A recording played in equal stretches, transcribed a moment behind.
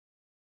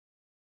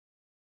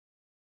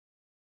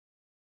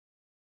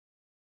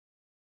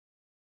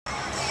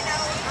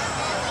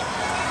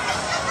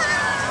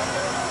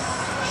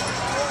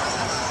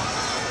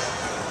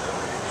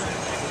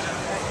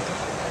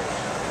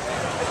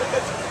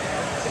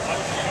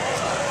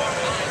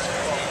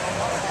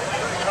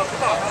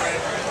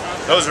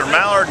Those are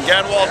mallard and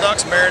gadwall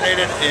ducks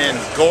marinated in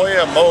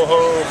Goya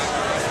Mojo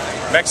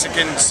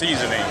Mexican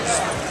seasonings.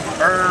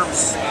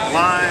 Herbs,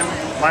 lime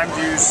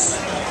juice.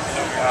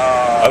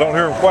 I don't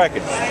hear them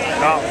quacking.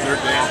 No,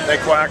 they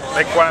quacked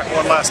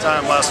one last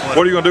time last winter.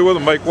 What are you going to do with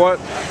them? Make what?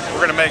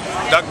 We're going to make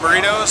duck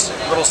burritos,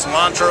 little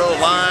cilantro,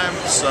 lime,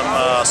 some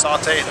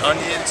sauteed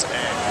onions,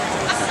 and...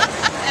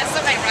 There's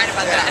somebody right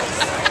about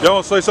that. Y'all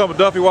want to say something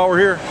to Duffy while we're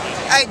here?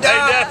 Hey, Duff.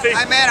 Hey, Duffy.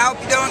 Hey, man, I hope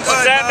you're doing good.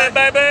 What's happening,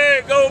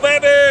 baby? Go,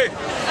 baby!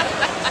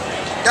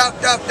 Duff.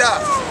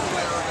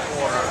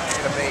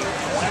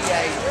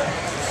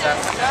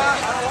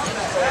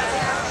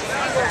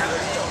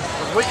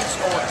 We can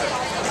score too.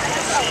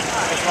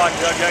 It's like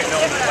Doug ain't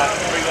known about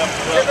 3 left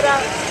to go.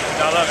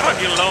 Now look, I'll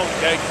get alone,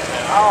 okay?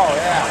 Oh,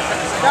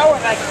 yeah. No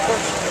one I can push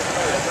you.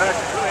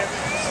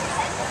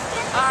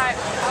 Alright,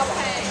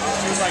 okay.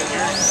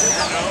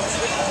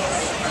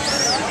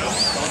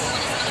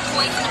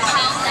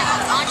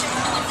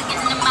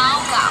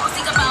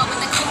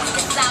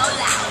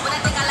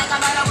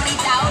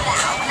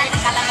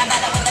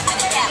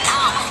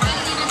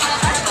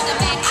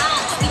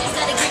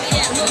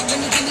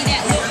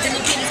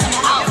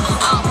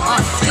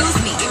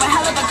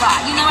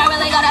 You know I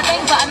really got a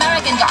thing for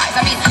American guys.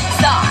 I mean,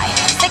 sigh,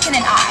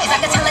 sickening eyes. I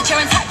can tell that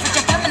you're in touch with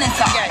your feminine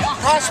side.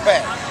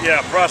 Prospect.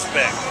 Yeah,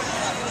 Prospect.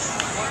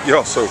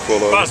 Y'all so full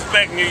of it.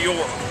 Prospect, New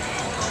York.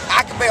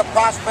 I could be a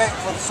prospect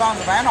for the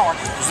Sons of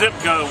Anarchy. Zip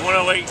code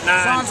 1089.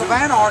 Sons of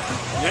Anarchy.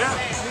 Yeah.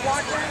 You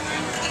like that?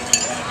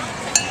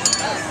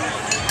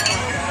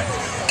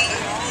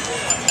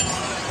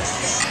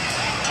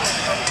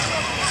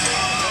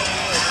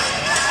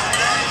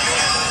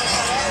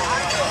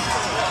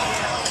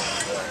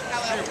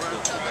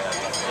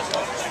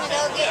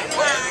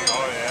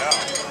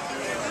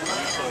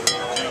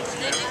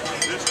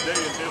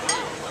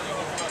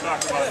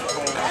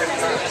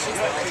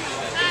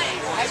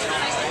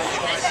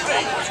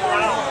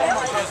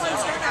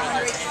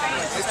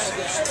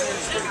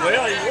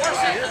 Well, he was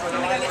here, but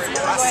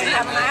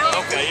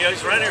okay, yeah,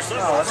 he's right there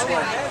somewhere.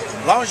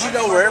 As long as you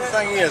know where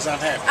everything is, I'm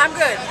happy. I'm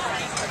good.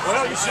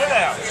 Well, you should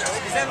have.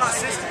 Is that my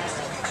sister?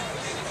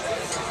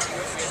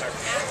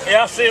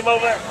 Yeah, I see him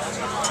over there.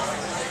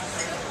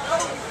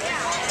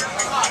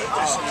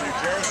 There's some New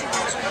Jersey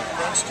ones in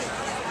Princeton.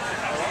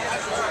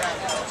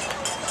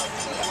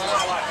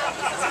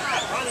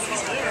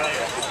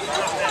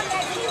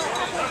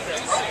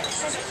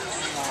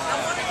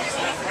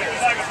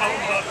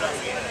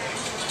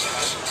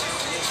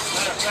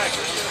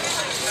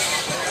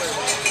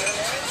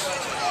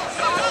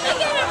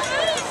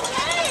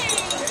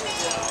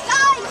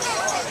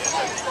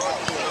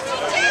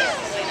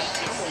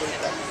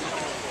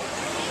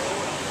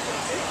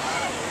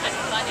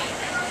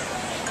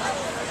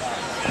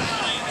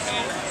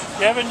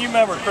 Kevin, you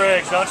remember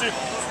Craig, don't you?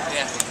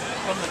 Yeah.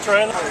 From the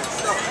trailer?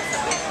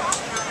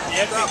 You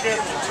have to be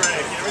careful with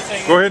Craig.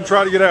 Everything. Go ahead and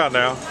try to get out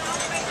now.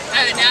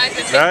 Oh, now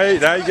it's Now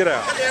you get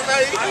out.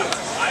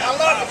 I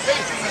love the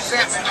picture you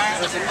sent me, man.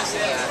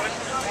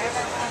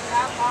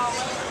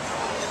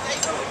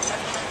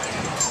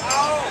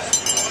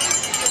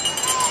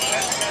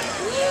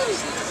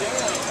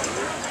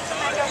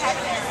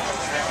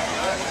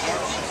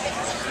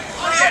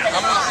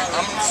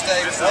 I'm gonna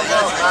stay for a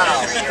little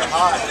while. You're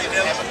hot.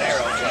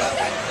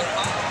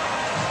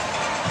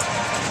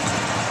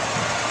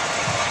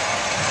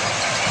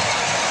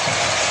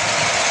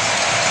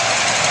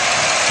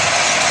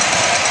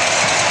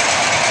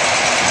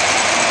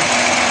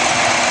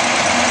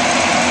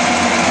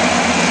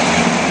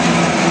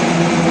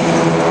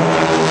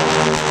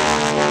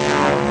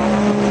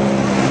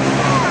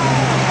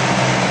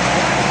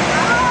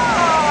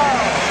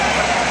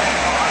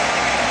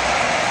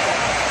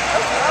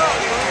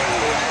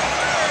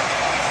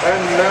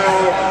 And now,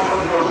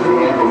 the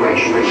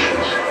information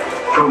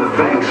from the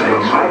banks of the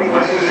mighty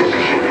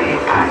Mississippi and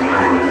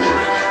islands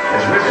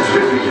as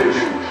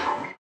Mississippi